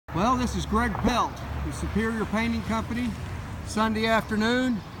Well, this is Greg Pelt, the Superior Painting Company. Sunday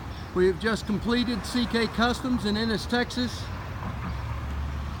afternoon. We have just completed CK Customs in Ennis, Texas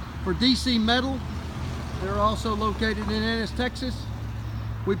for DC Metal. They're also located in Ennis, Texas.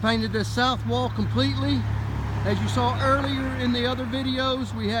 We painted this south wall completely. As you saw earlier in the other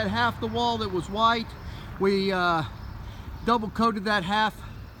videos, we had half the wall that was white. We double coated that half.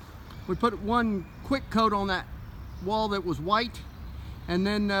 We put one quick coat on that wall that was white, and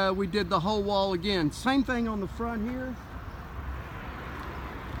then we did the whole wall again. Same thing on the front here.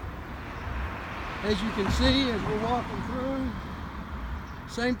 As you can see, as we're walking through,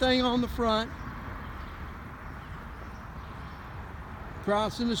 same thing on the front.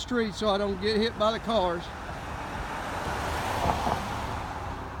 Crossing the street so I don't get hit by the cars.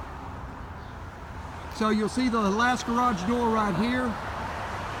 So you'll see the last garage door right here.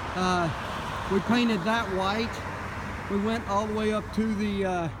 We painted that white. We went all the way up to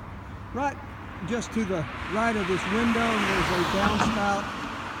the just to the right of this window, and there's a downspout.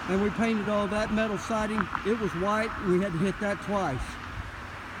 And we painted all that metal siding. It was white, and we had to hit that twice.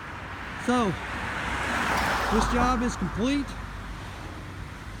 So, this job is complete.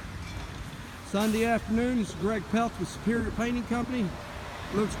 Sunday afternoon. This is Greg Pelt with Superior Painting Company.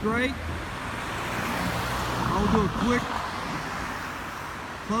 Looks great. I'll do a quick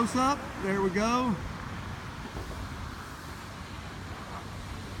close-up. There we go.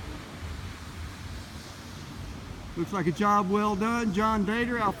 Looks like a job well done. John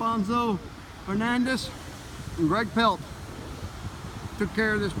Dater, Alfonso Hernandez, and Greg Pelt took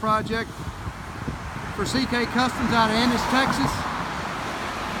care of this project for CK Customs out of Ennis, Texas,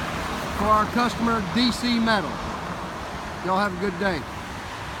 for our customer DC Metal. Y'all have a good day.